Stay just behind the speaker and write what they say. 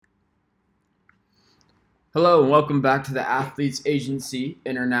Hello, and welcome back to the Athletes Agency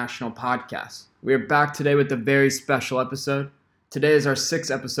International Podcast. We are back today with a very special episode. Today is our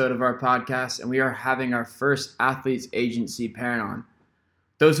sixth episode of our podcast, and we are having our first Athletes Agency parent on.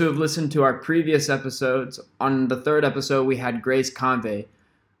 Those who have listened to our previous episodes, on the third episode, we had Grace Convey,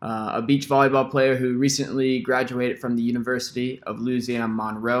 a beach volleyball player who recently graduated from the University of Louisiana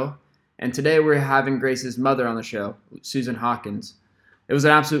Monroe. And today we're having Grace's mother on the show, Susan Hawkins. It was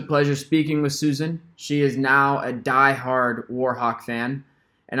an absolute pleasure speaking with Susan. She is now a die-hard Warhawk fan,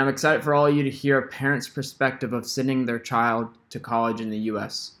 and I'm excited for all of you to hear a parent's perspective of sending their child to college in the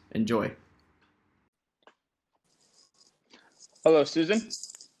U.S. Enjoy. Hello, Susan.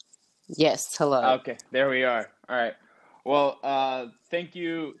 Yes, hello. Okay, there we are. All right. Well, thank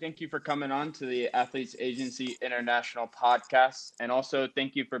you for coming on to the Athletes Agency International Podcast, and also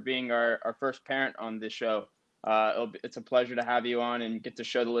thank you for being our first parent on this show. It's a pleasure to have you on and get to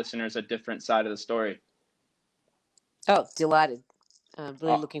show the listeners a different side of the story. Oh, delighted. Really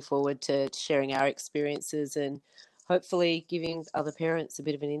Oh, looking forward to sharing our experiences and hopefully giving other parents a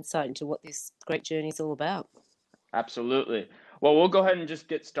bit of an insight into what this great journey is all about. absolutely. Well, we'll go ahead and just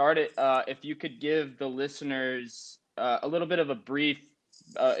get started. If you could give the listeners a little bit of a brief,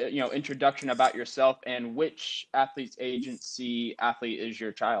 introduction about yourself and which Athletes Agency athlete is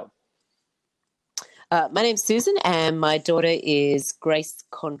your child. My name's Susan and my daughter is Grace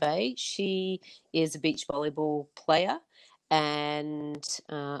Convey. She is a beach volleyball player, and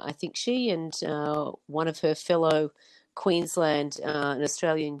I think she and one of her fellow Queensland and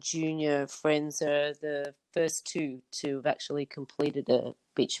Australian junior friends are the first two to have actually completed a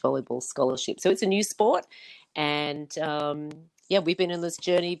beach volleyball scholarship. So it's a new sport, and we've been on this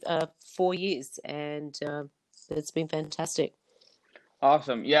journey 4 years, and it's been fantastic.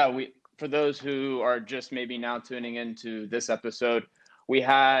 Awesome. Yeah, for those who are just maybe now tuning into this episode, we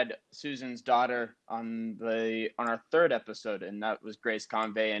had Susan's daughter on our third episode, and that was Grace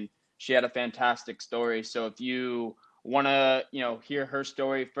Convey, and she had a fantastic story. So if you want to, hear her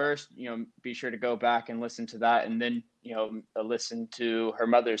story first, be sure to go back and listen to that, and then, listen to her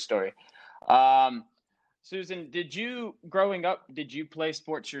mother's story. Um, Susan, growing up, did you play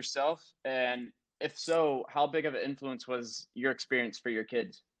sports yourself? And if so, how big of an influence was your experience for your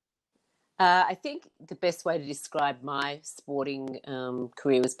kids? I think the best way to describe my sporting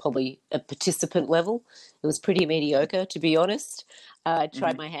career was probably a participant level. It was pretty mediocre, to be honest. I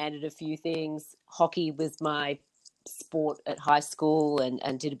tried Hmm. my hand at a few things. Hockey was my sport at high school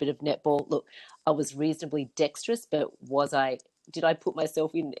and did a bit of netball. Look, I was reasonably dexterous, but did I put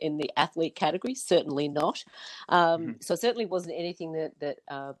myself in the athlete category? Certainly not. Hmm. So it certainly wasn't anything that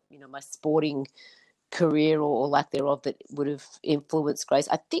my sporting career or lack thereof that would have influenced Grace.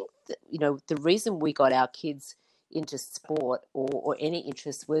 I think that, the reason we got our kids into sport or any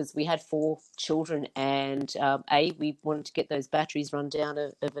interest was we had 4 children, and we wanted to get those batteries run down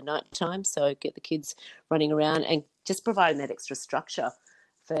over night time, so get the kids running around and just providing that extra structure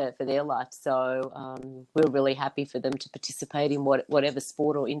for their life. So we were really happy for them to participate in whatever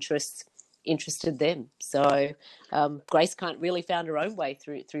sport or interested them. So Grace can't really found her own way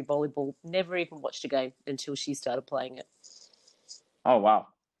through volleyball. Never even watched a game until she started playing it. Oh, wow.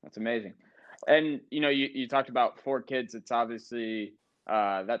 That's amazing. And, you talked about 4 kids. It's obviously,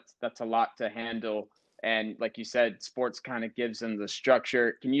 that's a lot to handle. And like you said, sports kind of gives them the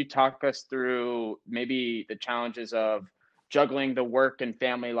structure. Can you talk us through maybe the challenges of juggling the work and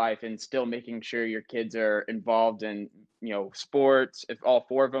family life and still making sure your kids are involved in, sports? If all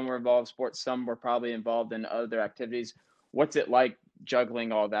 4 of them were involved in sports, some were probably involved in other activities. What's it like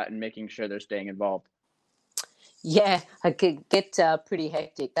juggling all that and making sure they're staying involved? Yeah, I could get pretty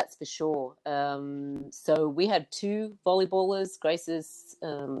hectic, that's for sure. So we had 2 volleyballers. Grace's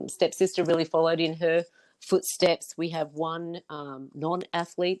stepsister really followed in her footsteps. We have one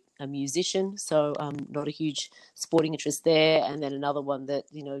non-athlete, a musician, so not a huge sporting interest there, and then another one that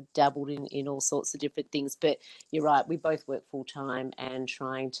dabbled in all sorts of different things. But you're right, we both work full time and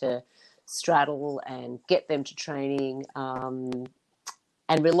trying to straddle and get them to training, and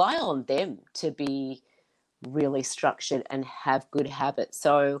rely on them to be really structured and have good habits.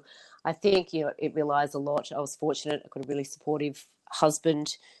 So I think it relies a lot. I was fortunate; I got a really supportive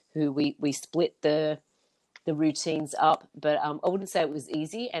husband who we split the routines up, but I wouldn't say it was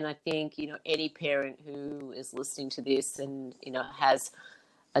easy. And I think any parent who is listening to this and has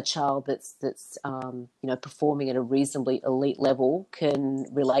a child that's performing at a reasonably elite level can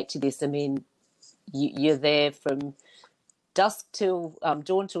relate to this. I mean, you're there from dusk till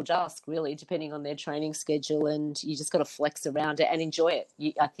dawn till dusk, really, depending on their training schedule, and you just got to flex around it and enjoy it.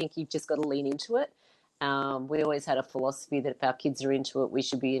 I think you've just got to lean into it. We always had a philosophy that if our kids are into it, we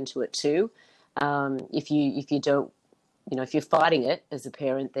should be into it too. If you don't, if you're fighting it as a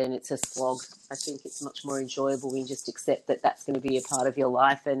parent, then it's a slog. I think it's much more enjoyable when you just accept that that's going to be a part of your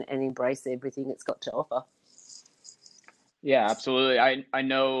life and embrace everything it's got to offer. Yeah, absolutely. I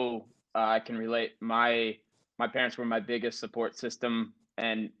know I can relate. My parents were my biggest support system,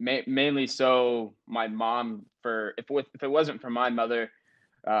 and mainly so my mom. If it wasn't for my mother,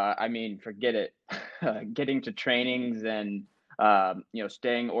 I mean, forget it. Getting to trainings and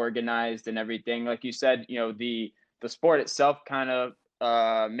staying organized and everything. Like you said, the sport itself kind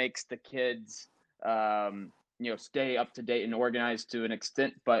of makes the kids stay up to date and organized to an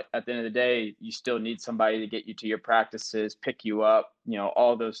extent, but at the end of the day, you still need somebody to get you to your practices, pick you up,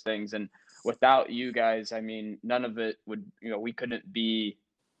 all those things. And without you guys, I mean, none of it would, we couldn't be,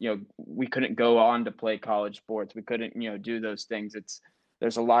 we couldn't go on to play college sports. We couldn't, do those things.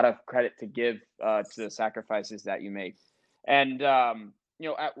 There's a lot of credit to give to the sacrifices that you make. And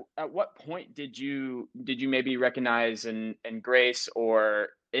at what point did you maybe recognize in Grace or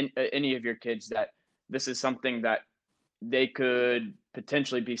in any of your kids that this is something that they could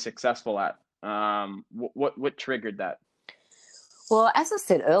potentially be successful at? What triggered that? Well, as I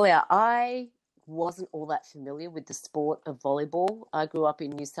said earlier, I wasn't all that familiar with the sport of volleyball. I grew up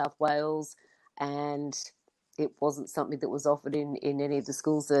in New South Wales, and it wasn't something that was offered in any of the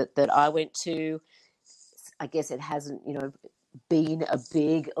schools that I went to. I guess it hasn't, been a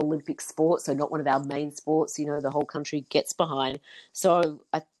big Olympic sport, so not one of our main sports, the whole country gets behind. So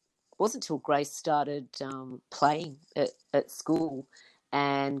it wasn't until Grace started playing at school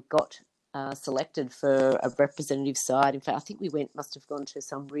and got selected for a representative side. In fact, I think must have gone to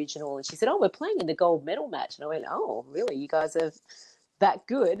some regional, and she said, "Oh, we're playing in the gold medal match." And I went, "Oh, really? You guys are that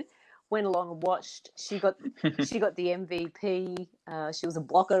good?" Went along and watched. She got the MVP. She was a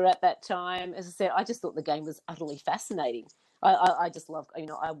blocker at that time. As I said, I just thought the game was utterly fascinating. I just love,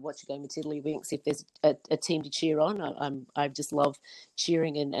 I watch a game of Tiddlywinks if there's a team to cheer on. I just love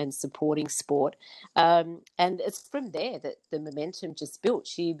cheering and supporting sport. And it's from there that the momentum just built.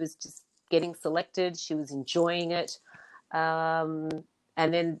 She was just getting selected. She was enjoying it. And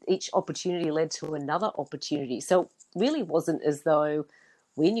then each opportunity led to another opportunity. So it really wasn't as though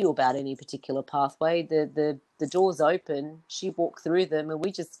we knew about any particular pathway. The doors open, she walked through them, and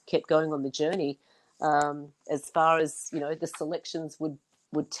we just kept going on the journey as far as the selections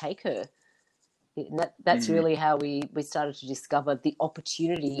would take her. And that's really how we started to discover the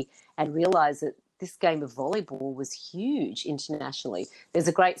opportunity and realize that this game of volleyball was huge internationally. There's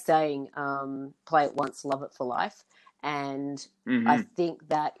a great saying, play it once, love it for life. And I think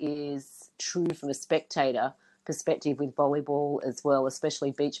that is true from a spectator perspective with volleyball as well,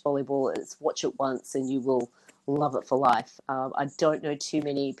 especially beach volleyball. It's watch it once and you will love it for life. I don't know too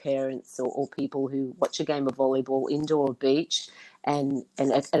many parents or people who watch a game of volleyball, indoor or beach, and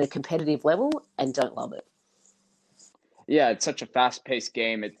at a competitive level and don't love it. Yeah, it's such a fast-paced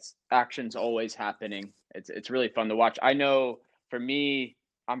game. It's action's always happening. It's really fun to watch. I know for me,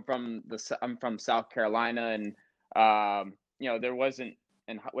 I'm from South Carolina, and there wasn't,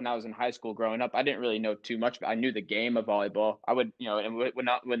 and when I was in high school growing up, I didn't really know too much, but I knew the game of volleyball. I would, and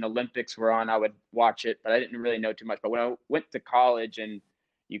when the Olympics were on, I would watch it, but I didn't really know too much. But when I went to college and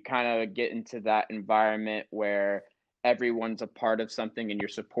you kind of get into that environment where everyone's a part of something and you're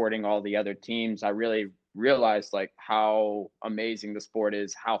supporting all the other teams, I really realized like how amazing the sport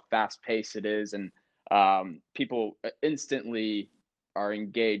is, how fast paced it is, and people instantly are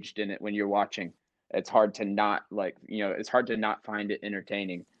engaged in it when you're watching. It's hard to not it's hard to not find it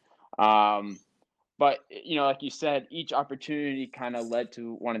entertaining. But like you said, each opportunity kind of led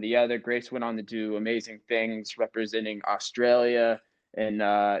to one or the other. Grace went on to do amazing things representing Australia, and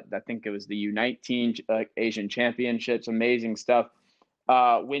I think it was the U19 Asian Championships. Amazing stuff.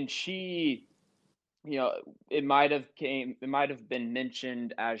 When she, it might have been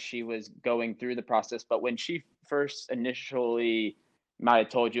mentioned as she was going through the process, but when she first initially might have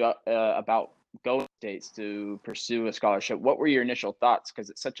told you about going to States to pursue a scholarship, what were your initial thoughts? Because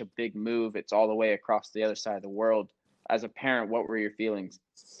it's such a big move. It's all the way across the other side of the world. As a parent, what were your feelings?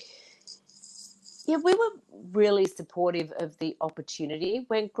 Yeah, we were really supportive of the opportunity.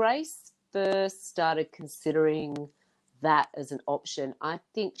 When Grace first started considering that as an option, I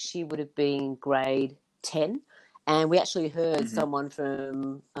think she would have been grade 10. And we actually heard someone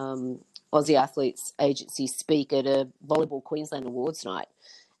from Aussie Athletes Agency speak at a Volleyball Queensland Awards night.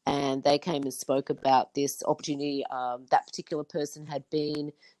 And they came and spoke about this opportunity. That particular person had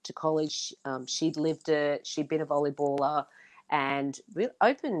been to college. She'd lived it. She'd been a volleyballer, and really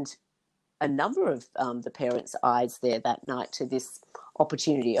opened a number of the parents' eyes there that night to this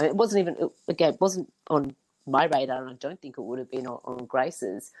opportunity. It wasn't even, again, it wasn't on my radar, and I don't think it would have been on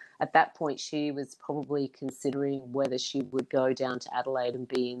Grace's. At that point, she was probably considering whether she would go down to Adelaide and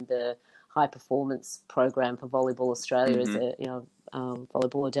be in the high performance program for Volleyball Australia as a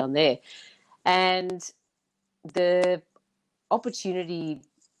volleyballer down there. And the opportunity,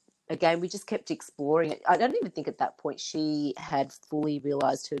 again, we just kept exploring it. I don't even think at that point she had fully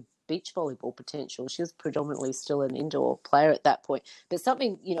realised her beach volleyball potential. She was predominantly still an indoor player at that point. But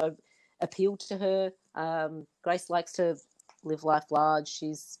something, appealed to her. Grace likes to live life large.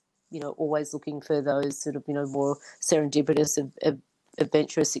 She's, always looking for those sort of, more serendipitous,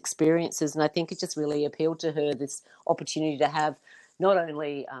 adventurous experiences. And I think it just really appealed to her, this opportunity to have not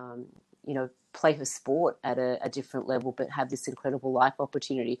only, play her sport at a different level, but have this incredible life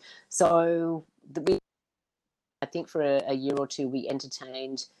opportunity. So I think for a year or two, we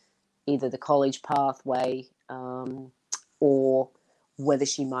entertained either the college pathway or whether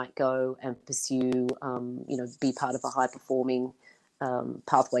she might go and pursue, be part of a high-performing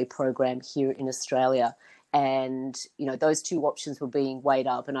pathway program here in Australia. And, those two options were being weighed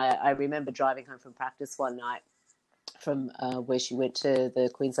up. And I remember driving home from practice one night from where she went to the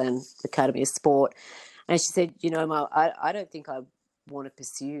Queensland Academy of Sport. And she said, Ma, I don't think I want to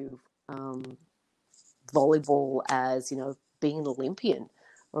pursue volleyball as, being an Olympian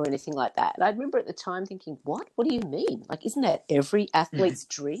or anything like that. And I remember at the time thinking, what do you mean? Like, isn't that every athlete's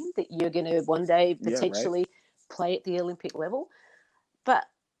dream that you're going to one day potentially play at the Olympic level? But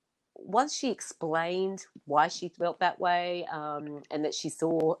once she explained why she felt that way, and that she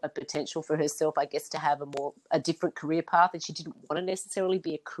saw a potential for herself, I guess, to have a different career path, and she didn't want to necessarily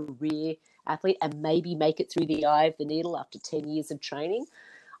be a career athlete and maybe make it through the eye of the needle after 10 years of training,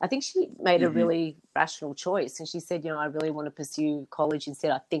 I think she made a really rational choice. And she said, I really want to pursue college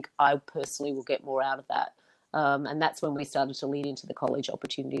instead. I think I personally will get more out of that. And that's when we started to lean into the college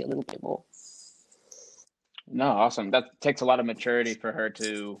opportunity a little bit more. No, awesome. That takes a lot of maturity for her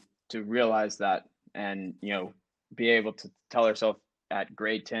to realize that, and, be able to tell herself at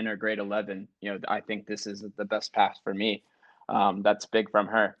grade 10 or grade 11, I think this is the best path for me. That's big from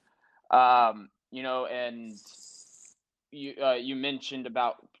her. And you mentioned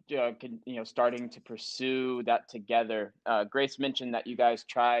about, starting to pursue that together. Grace mentioned that you guys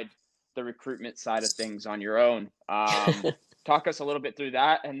tried the recruitment side of things on your own. Talk us a little bit through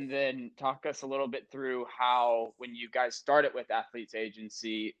that, and then talk us a little bit through how, when you guys started with Athletes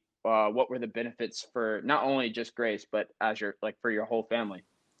Agency, what were the benefits for not only just Grace, but as for your whole family?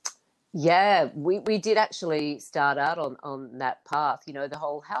 Yeah, we did actually start out on that path, the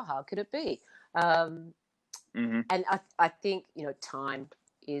whole, how hard could it be? And I think,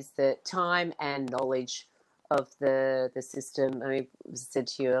 time and knowledge of the system. I mean, as I said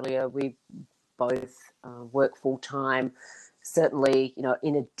to you earlier, we both work full time. Certainly,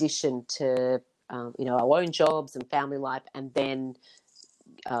 in addition to, our own jobs and family life, and then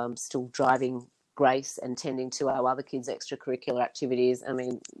still driving Grace and tending to our other kids' extracurricular activities. I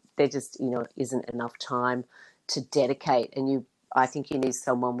mean, there just, isn't enough time to dedicate. And I think you need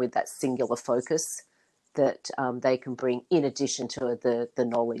someone with that singular focus that they can bring, in addition to the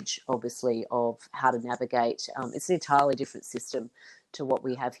knowledge, obviously, of how to navigate. It's an entirely different system to what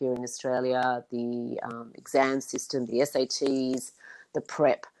we have here in Australia, the exam system, the SATs, the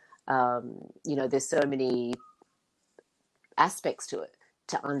prep. There's so many aspects to it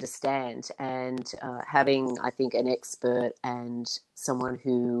to understand, and having, I think, an expert and someone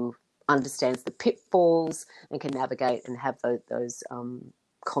who understands the pitfalls and can navigate and have those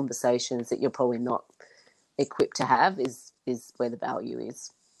conversations that you're probably not equipped to have is where the value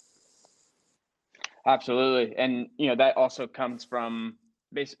is. Absolutely. And that also comes from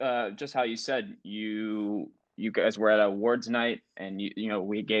just how you said, you guys were at a awards night, and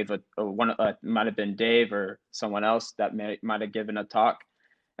we gave one, might have been Dave or someone else that might have given a talk,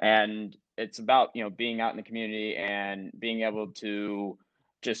 and it's about being out in the community and being able to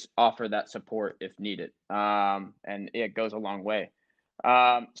just offer that support if needed, and it goes a long way.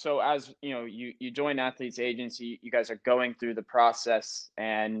 So as you join Athletes Agency, you guys are going through the process,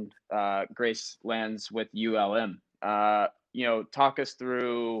 and Grace lands with ULM. Talk us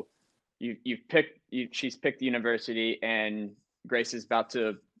through. She's picked the university, and Grace is about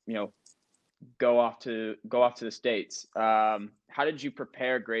to go off to the States. How did you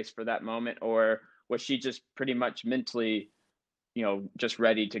prepare Grace for that moment, or was she just pretty much mentally, just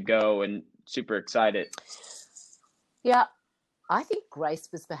ready to go and super excited? Yeah. I think Grace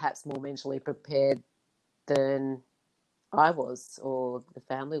was perhaps more mentally prepared than I was, or the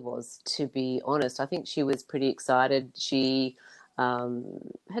family was, to be honest. I think she was pretty excited. She had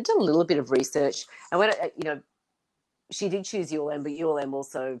done a little bit of research, and when she did choose ULM, but ULM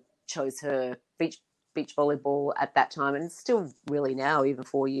also chose her. Beach beach volleyball at that time, and still really now, even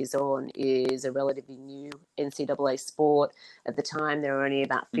 4 years on, is a relatively new NCAA sport. At the time, there were only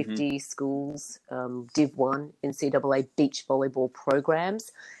about 50 schools, Div 1 NCAA beach volleyball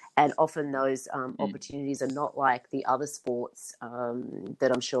programs. And often those opportunities are not like the other sports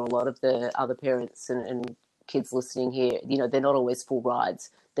that I'm sure a lot of the other parents and kids listening here, you know, they're not always full rides.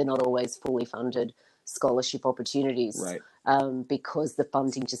 They're not always fully funded scholarship opportunities, Right. because the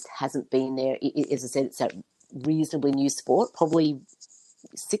funding just hasn't been there. As I said, it's a reasonably new sport, probably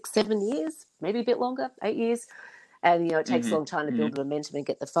 6-7 years, maybe a bit longer, 8 years. And, you know, it takes a long time to build the momentum and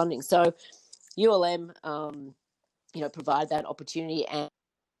get the funding. So ULM, you know, provide that opportunity and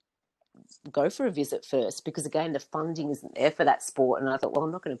go for a visit first, because again, the funding isn't there for that sport. And I thought, well,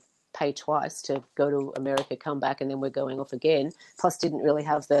 I'm not going to pay twice to go to America, come back, and then we're going off again. Plus didn't really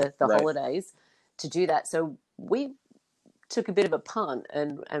have the Right. holidays to do that. So we took a bit of a punt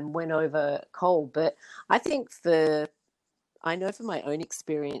and went over cold. But I think I know from my own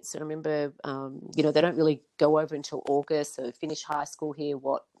experience, and I remember, you know, they don't really go over until August. So finish high school here,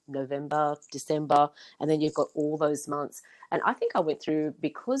 November, December, and then you've got all those months. And I think I went through,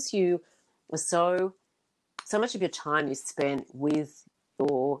 because you were so much of your time is spent with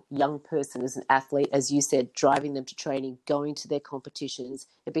your young person as an athlete, as you said, driving them to training, going to their competitions.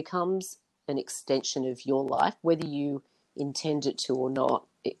 It becomes an extension of your life, whether you intend it to or not.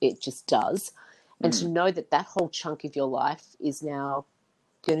 It just does. And to know that that whole chunk of your life is now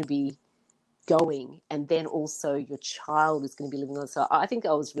going to be going, and then also your child is going to be living on. So I think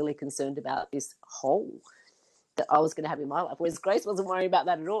I was really concerned about this hole that I was going to have in my life, whereas Grace wasn't worrying about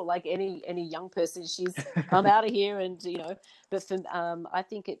that at all. Like any young person, she's I'm out of here, and you know. But for, I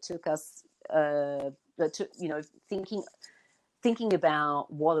think it took us, you know, thinking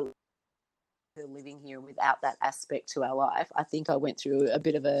about what it was living here without that aspect to our life. I think I went through a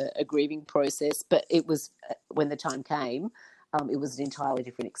bit of a grieving process, but it was, when the time came, it was an entirely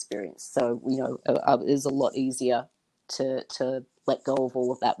different experience. So, you know, it was a lot easier to let go of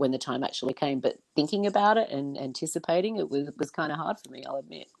all of that when the time actually came. But thinking about it and anticipating it was kind of hard for me, I'll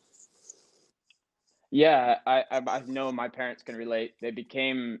admit. Yeah, I know my parents can relate. They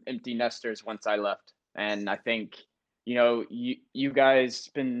became empty nesters once I left, and I think, you know, you guys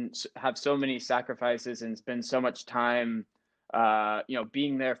have so many sacrifices and spend so much time, you know,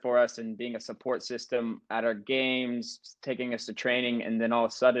 being there for us and being a support system at our games, taking us to training, and then all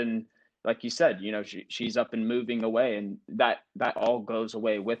of a sudden, like you said, you know, she's up and moving away, and that all goes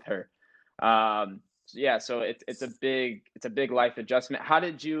away with her. Yeah, so it's a big life adjustment. How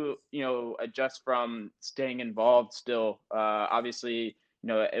did you, you know, adjust from staying involved still? Obviously, you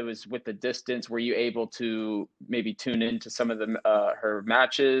know, it was with the distance. Were you able to maybe tune into some of the her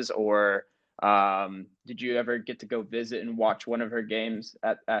matches, or did you ever get to go visit and watch one of her games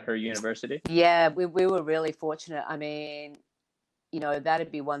at her university? Yeah, we were really fortunate. I mean, you know,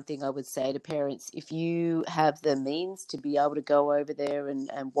 that'd be one thing I would say to parents. If you have the means to be able to go over there and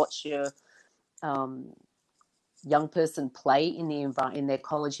watch your um, young person play in in their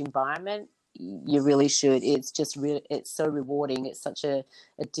college environment, you really should. It's just really, it's so rewarding. It's such a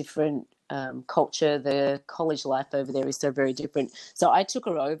different culture. The college life over there is so very different. So I took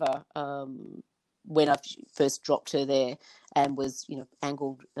her over when I first dropped her there, and was, you know,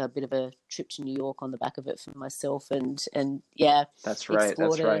 angled a bit of a trip to New York on the back of it for myself, and yeah, That's right.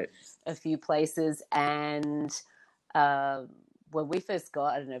 explored That's right. a few places. And uh, when we first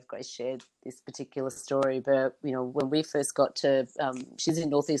got, I don't know if Grace shared this particular story, but, you know, when we first got to, she's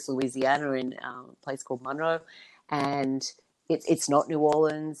in Northeast Louisiana in a place called Monroe, and it's not New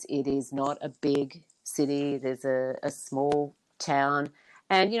Orleans. It is not a big city. There's a small town.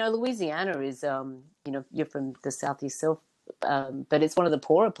 And, you know, Louisiana is, you know, you're from the Southeast Self, but it's one of the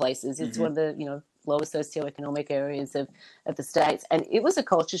poorer places. It's one of the, you know, lower socioeconomic areas of the States. And it was a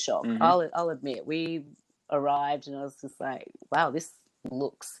culture shock. I'll admit. We arrived and I was just like, wow, this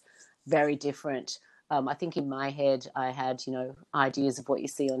looks very different. I think in my head I had, you know, ideas of what you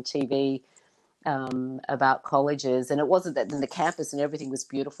see on TV about colleges. And it wasn't that, then the campus and everything was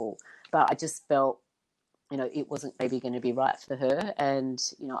beautiful, but I just felt, you know, it wasn't maybe going to be right for her. And,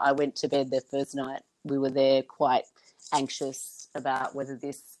 you know, I went to bed the first night we were there quite anxious about whether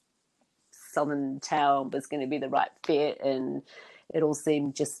this southern town was going to be the right fit. And it all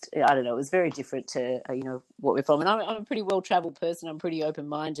seemed just, I don't know, it was very different to, you know, what we're from. And I'm a pretty well-traveled person. I'm pretty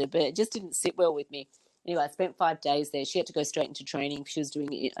open-minded, but it just didn't sit well with me. Anyway, I spent 5 days there. She had to go straight into training. She was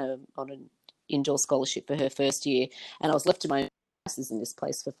doing it on an indoor scholarship for her first year. And I was left to my own devices in this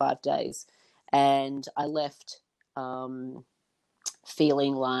place for 5 days. And I left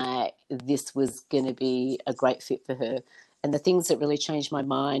feeling like this was going to be a great fit for her. And the things that really changed my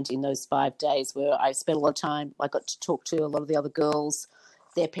mind in those 5 days were I spent a lot of time, I got to talk to a lot of the other girls.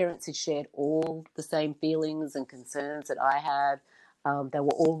 Their parents had shared all the same feelings and concerns that I had. They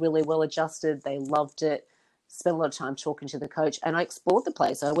were all really well adjusted. They loved it. Spent a lot of time talking to the coach, and I explored the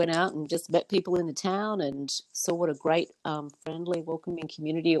place. I went out and just met people in the town and saw what a great, friendly, welcoming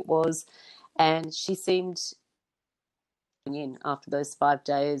community it was. And she seemed in after those 5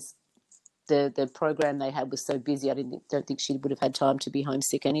 days. The program they had was so busy. Don't think she would have had time to be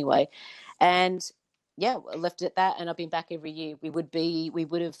homesick anyway. And yeah, I left it at that, and I've been back every year. We would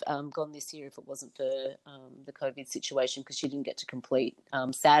have gone this year if it wasn't for the COVID situation, because she didn't get to complete,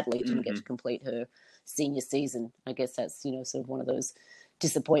 sadly, didn't get to complete her senior season. I guess that's, sort of one of those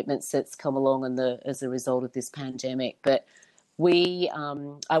disappointments that's come along as a result of this pandemic. But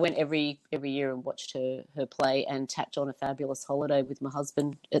I went every year and watched her play, and tacked on a fabulous holiday with my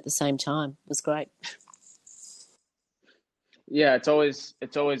husband at the same time. It was great. Yeah, it's always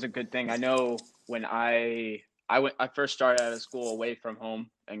a good thing. I know when I first started out of school away from home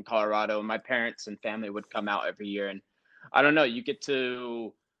in Colorado, my parents and family would come out every year, and I don't know, you get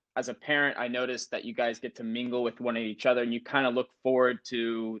to, as a parent, I noticed that you guys get to mingle with one of each other, and you kind of look forward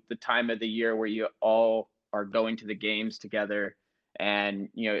to the time of the year where you all are going to the games together, and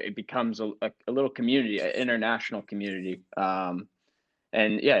it becomes a little community, an international community. And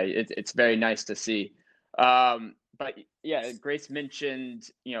yeah, it's very nice to see. But yeah, Grace mentioned,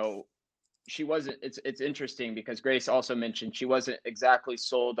 she wasn't, it's interesting because Grace also mentioned she wasn't exactly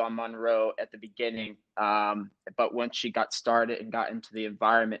sold on Monroe at the beginning. But once she got started and got into the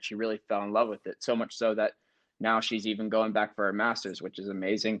environment, she really fell in love with it. So much so that now she's even going back for her master's, which is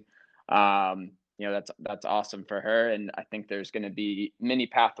amazing. That's awesome for her. And I think there's going to be many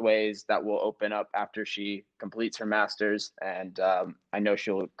pathways that will open up after she completes her master's. And I know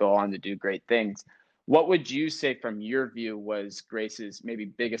she'll go on to do great things. What would you say from your view was Grace's maybe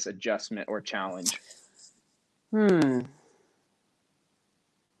biggest adjustment or challenge?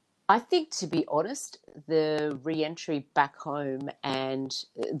 I think, to be honest, the re-entry back home and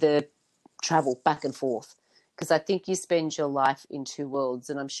the travel back and forth, because I think you spend your life in two worlds,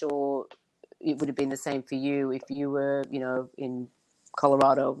 and I'm sure it would have been the same for you if you were, in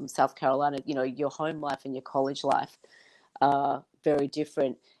Colorado, South Carolina. Your home life and your college life are very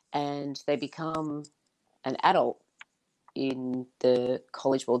different, and they become an adult in the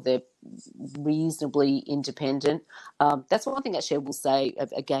college world. They're reasonably independent. That's one thing actually I will say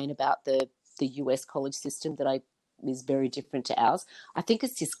again about the US college system that is very different to ours. I think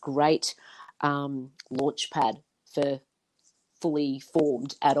it's this great launch pad for fully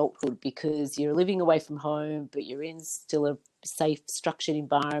formed adulthood, because you're living away from home, but you're in still a safe, structured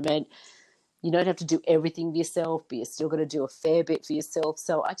environment. You don't have to do everything yourself, but you're still going to do a fair bit for yourself.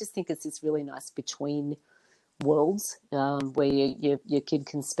 So I just think it's this really nice between worlds, where your kid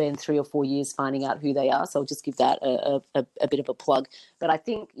can spend 3 or 4 years finding out who they are. So I'll just give that a bit of a plug. But I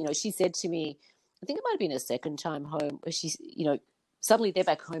think, she said to me, I think it might have been a second time home, where she's, suddenly they're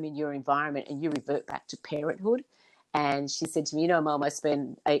back home in your environment and you revert back to parenthood. And she said to me, Mum, I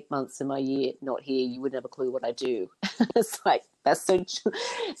spend 8 months of my year not here. You wouldn't have a clue what I do. It's like, that's so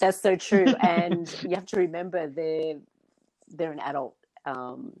true. And you have to remember they're an adult.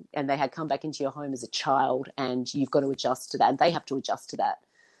 And they had come back into your home as a child, and you've got to adjust to that, and they have to adjust to that.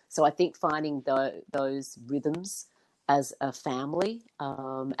 So I think finding those rhythms as a family,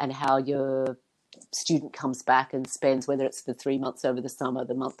 and how your student comes back and spends, whether it's the 3 months over the summer,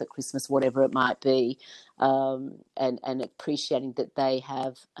 the month at Christmas, whatever it might be, and appreciating that they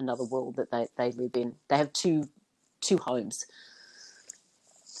have another world that they live in. They have two homes.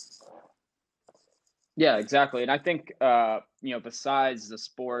 Yeah, exactly. And I think, besides the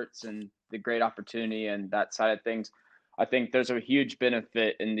sports and the great opportunity and that side of things, I think there's a huge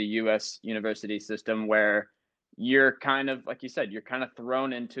benefit in the U.S. university system where you're kind of, like you said, you're kind of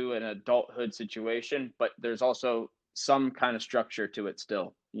thrown into an adulthood situation, but there's also some kind of structure to it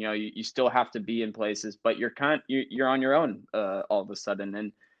still. You still have to be in places, but you're on your own all of a sudden,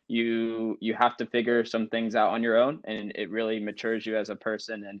 and you have to figure some things out on your own, and it really matures you as a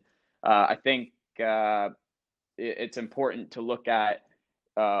person. And I think it's important to look at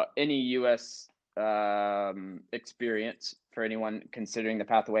any U.S. Experience for anyone considering the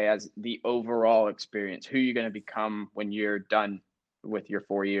pathway as the overall experience, who you're going to become when you're done with your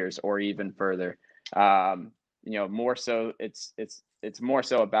 4 years or even further. More so it's more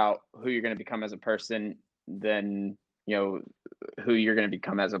so about who you're going to become as a person than, who you're going to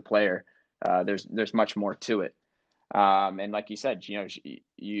become as a player. There's much more to it. And like you said,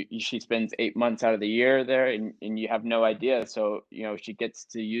 she spends 8 months out of the year there, and you have no idea. So, she gets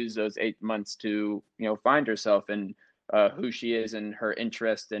to use those 8 months to, find herself and who she is and her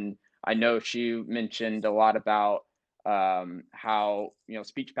interest. And I know she mentioned a lot about how,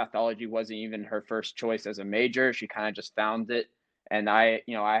 speech pathology wasn't even her first choice as a major. She kind of just found it. And I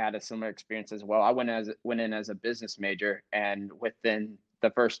had a similar experience as well. I went in as a business major, and within the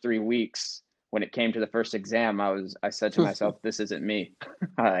first 3 weeks, when it came to the first exam, I said to myself, "This isn't me.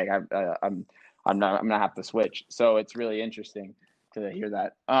 I'm gonna have to switch." So it's really interesting to hear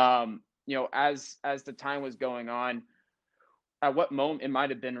that. As the time was going on, at what moment, it might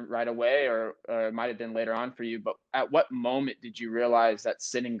have been right away or it might have been later on for you, but at what moment did you realize that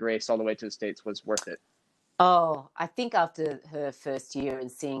sending Grace all the way to the States was worth it? Oh, I think after her first year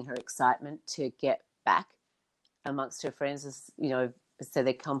and seeing her excitement to get back amongst her friends, so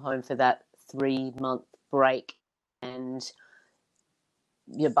they come home for that 3-month break, and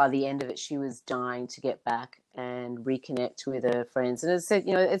by the end of it, she was dying to get back and reconnect with her friends. And as I said,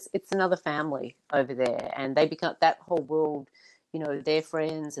 it's another family over there, and they become that whole world. Their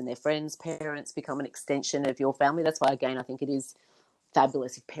friends and their friends' parents become an extension of your family. That's why, again, I think it is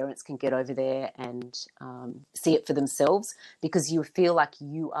fabulous if parents can get over there and see it for themselves, because you feel like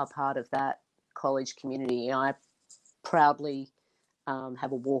you are part of that college community. I proudly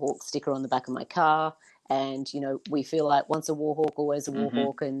have a Warhawk sticker on the back of my car, and we feel like once a Warhawk, always a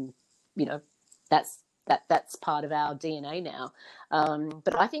Warhawk, and that's part of our DNA now.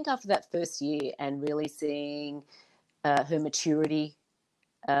 But I think after that first year and really seeing her maturity,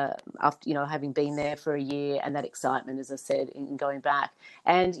 after having been there for a year, and that excitement, as I said, in going back,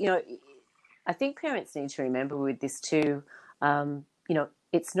 and I think parents need to remember with this too.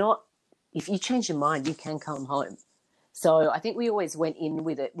 It's not, if you change your mind, you can come home. So I think we always went in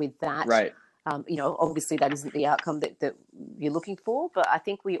with that. Right. Obviously that isn't the outcome that you're looking for, but I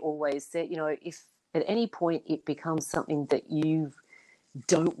think we always said, if at any point it becomes something that you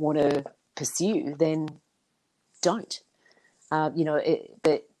don't want to pursue, then don't.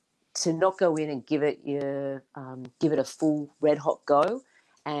 But to not go in and give it a full red hot go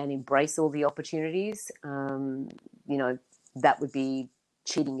and embrace all the opportunities, that would be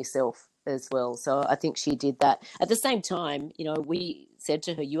cheating yourself as well. So I think she did that. At the same time, we said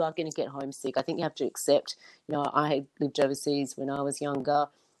to her, you are going to get homesick. I think you have to accept, I lived overseas when I was younger,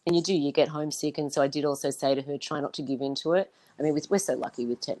 and you get homesick. And so I did also say to her, try not to give into it. I mean, we're so lucky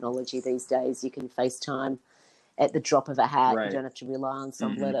with technology these days. You can FaceTime at the drop of a hat. Right. You don't have to rely on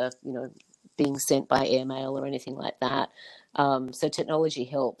some letter, being sent by airmail or anything like that. So technology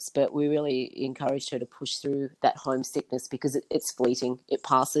helps, but we really encouraged her to push through that homesickness, because it's fleeting. It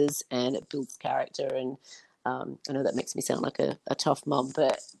passes and it builds character. And I know that makes me sound like a tough mum,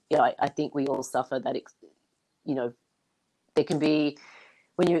 but I think we all suffer that. There can be,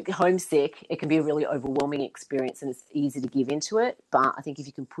 when you're homesick, it can be a really overwhelming experience, and it's easy to give into it. But I think if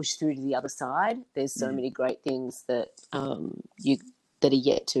you can push through to the other side, there's so many great things that that are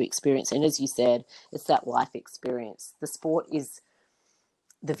yet to experience. And as you said, it's that life experience. The sport is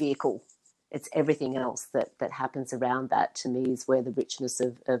the vehicle. It's everything else that happens around that, to me, is where the richness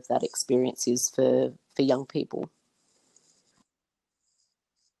of that experience is for young people.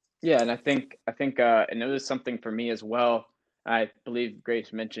 Yeah, and I think and it was something for me as well. I believe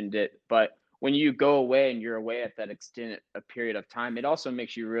Grace mentioned it, but when you go away and you're away at that extended a period of time, it also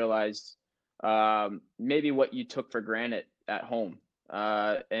makes you realize maybe what you took for granted at home.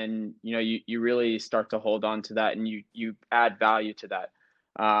 And you really start to hold on to that, and you add value to that.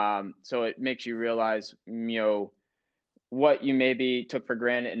 So it makes you realize, what you maybe took for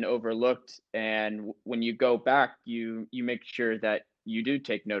granted and overlooked. And when you go back, you make sure that you do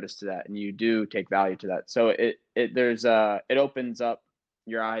take notice to that and you do take value to that. So it opens up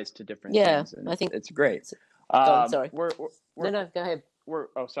your eyes to different things. And I think it's great. Sorry. No, go ahead.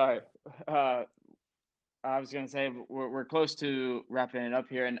 Sorry. I was going to say we're close to wrapping it up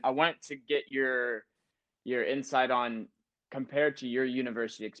here, and I want to get your insight on, compared to your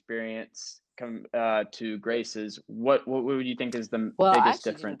university experience to Grace's, what would you think is the biggest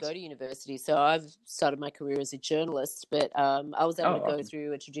difference? Didn't go to university, so I've started my career as a journalist, but I was able to go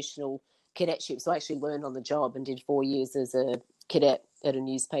through a traditional cadetship, so I actually learned on the job and did 4 years as a cadet at a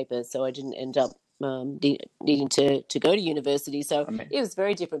newspaper, so I didn't end up needing to go to university. So it was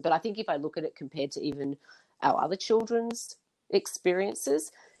very different. But I think if I look at it compared to even our other children's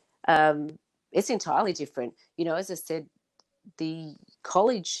experiences, it's entirely different. As I said, the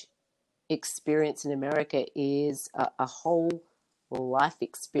college experience in America is a whole life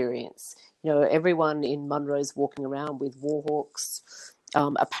experience. Everyone in Monroe's walking around with Warhawks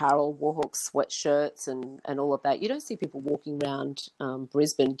apparel, Warhawk sweatshirts and all of that. You don't see people walking around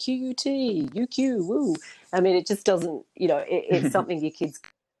Brisbane, QUT, UQ, woo. I mean, it just doesn't, it's something your kids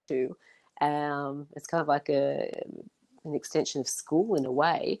do. It's kind of like an extension of school in a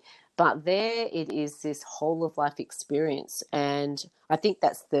way, but there it is this whole of life experience. And I think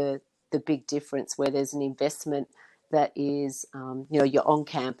that's the big difference, where there's an investment that is, you're on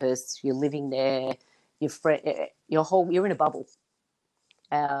campus, you're living there, you're in a bubble,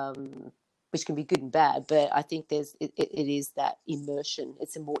 which can be good and bad. But I think it is that immersion.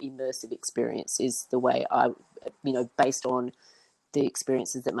 It's a more immersive experience, is the way based on the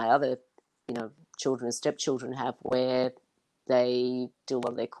experiences that my other, children and stepchildren have, where they do a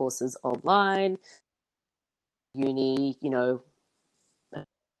lot of their courses online, uni, we're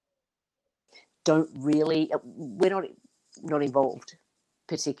not involved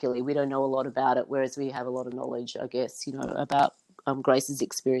particularly. We don't know a lot about it, whereas we have a lot of knowledge, I guess, about Grace's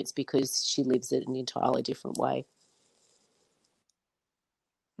experience, because she lives it an entirely different way.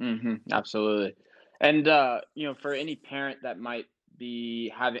 Absolutely. And, for any parent that might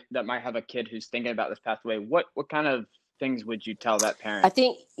have a kid who's thinking about this pathway, what kind of things would you tell that parent? I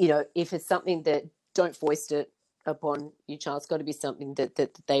think, if it's something that, don't foist it upon your child. It's got to be something that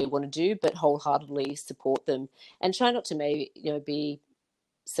they want to do, but wholeheartedly support them, and try not to maybe, be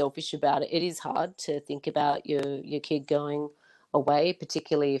selfish about it. It is hard to think about your kid going away,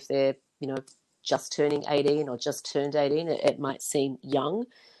 particularly if they're, just turning 18 or just turned 18. It might seem young,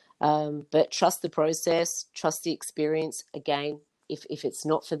 but trust the process, trust the experience. Again, if it's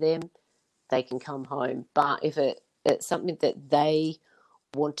not for them, they can come home. But if it's something that they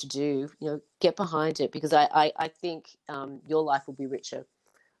want to do, get behind it, because I think your life will be richer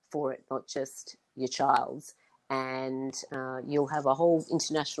for it, not just your child's. And you'll have a whole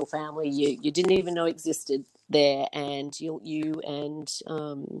international family you didn't even know existed there, and you and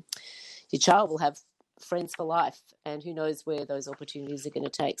your child will have friends for life, and who knows where those opportunities are going to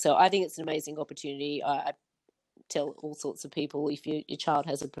take. So I think it's an amazing opportunity. I tell all sorts of people, if your child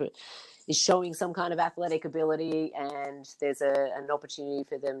is showing some kind of athletic ability and there's an opportunity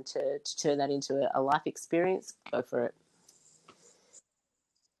for them to turn that into a life experience, go for it.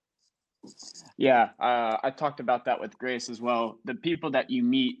 Yeah, I talked about that with Grace as well. The people that you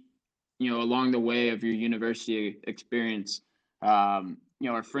meet, along the way of your university experience, are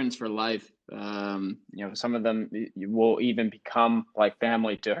friends for life. Some of them will even become like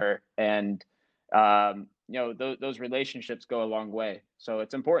family to her, and those relationships go a long way. So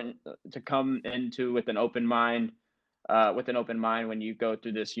it's important to come into with an open mind. When you go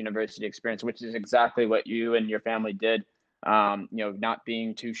through this university experience, which is exactly what you and your family did. Not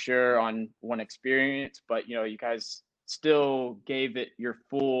being too sure on one experience, but you guys still gave it your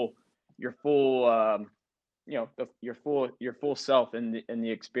full self in the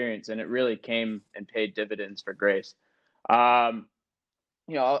experience, and it really came and paid dividends for Grace. We're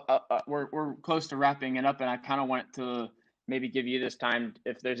close to wrapping it up, and I kind of want to maybe give you this time,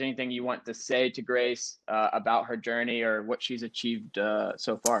 if there's anything you want to say to Grace about her journey or what she's achieved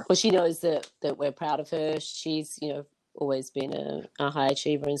so far. Well, she knows that we're proud of her. She's, always been a high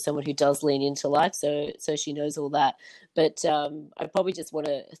achiever and someone who does lean into life. So she knows all that. But I probably just want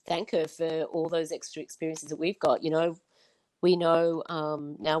to thank her for all those extra experiences that we've got. We know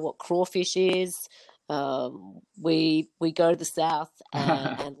now what crawfish is. We go to the South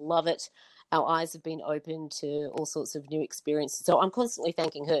and love it. Our eyes have been open to all sorts of new experiences. So I'm constantly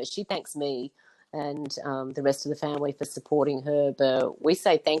thanking her. She thanks me and the rest of the family for supporting her. But we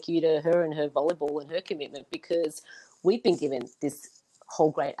say thank you to her and her volleyball and her commitment, because we've been given this whole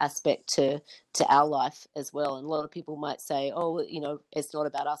great aspect to our life as well. And a lot of people might say, oh, it's not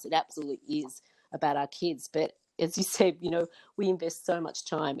about us. It absolutely is about our kids. But as you said, we invest so much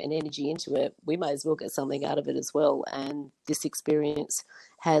time and energy into it. We might as well get something out of it as well. And this experience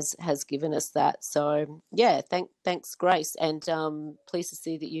has given us that. So yeah, thanks, Grace. And pleased to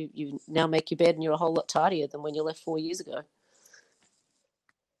see that you now make your bed and you're a whole lot tidier than when you left 4 years ago.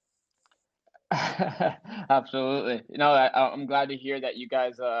 Absolutely. I'm glad to hear that you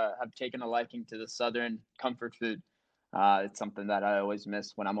guys have taken a liking to the Southern comfort food. It's something that I always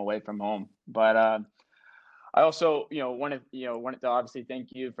miss when I'm away from home. But I also, wanted to obviously thank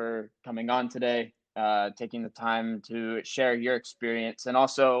you for coming on today, taking the time to share your experience, and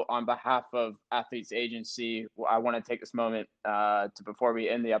also on behalf of Athletes Agency, I want to take this moment before we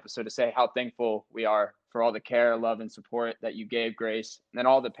end the episode to say how thankful we are for all the care, love, and support that you gave Grace, and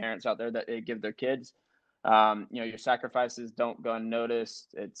all the parents out there that they give their kids. Your sacrifices don't go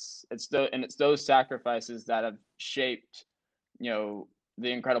unnoticed. It's those sacrifices that have shaped, the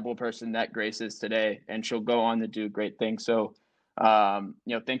incredible person that Grace is today, and she'll go on to do great things. So,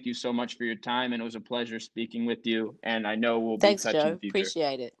 thank you so much for your time, and it was a pleasure speaking with you. And I know we'll be in touch in the future.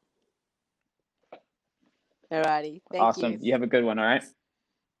 Appreciate it. All righty. Thank you. Awesome. You have a good one. All right.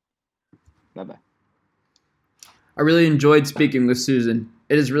 Bye-bye. I really enjoyed speaking with Susan.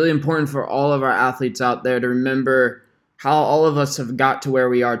 It is really important for all of our athletes out there to remember how all of us have got to where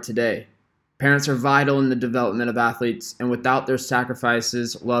we are today. Parents are vital in the development of athletes, and without their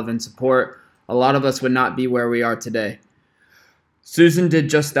sacrifices, love, and support, a lot of us would not be where we are today. Susan did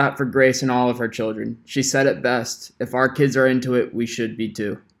just that for Grace and all of her children. She said it best, if our kids are into it, we should be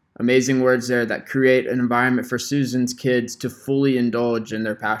too. Amazing words there that create an environment for Susan's kids to fully indulge in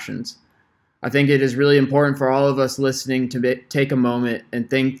their passions. I think it is really important for all of us listening to take a moment and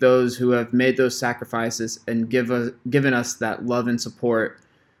thank those who have made those sacrifices and given us that love and support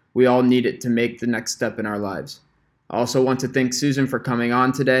we all needed to make the next step in our lives. I also want to thank Susan for coming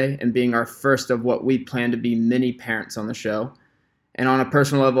on today and being our first of what we plan to be many parents on the show. And on a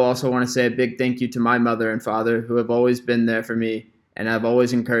personal level, I also want to say a big thank you to my mother and father who have always been there for me and have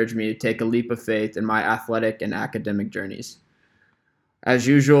always encouraged me to take a leap of faith in my athletic and academic journeys. As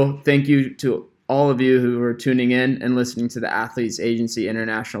usual, thank you to all of you who are tuning in and listening to the Athletes Agency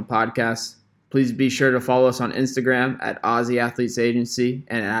International podcast. Please be sure to follow us on Instagram at Aussie Athletes Agency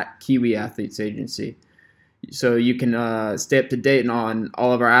and at Kiwi Athletes Agency, so you can stay up to date on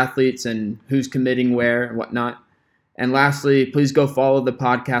all of our athletes and who's committing where and whatnot. And lastly, please go follow the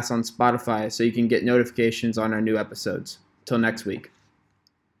podcast on Spotify so you can get notifications on our new episodes. Till next week.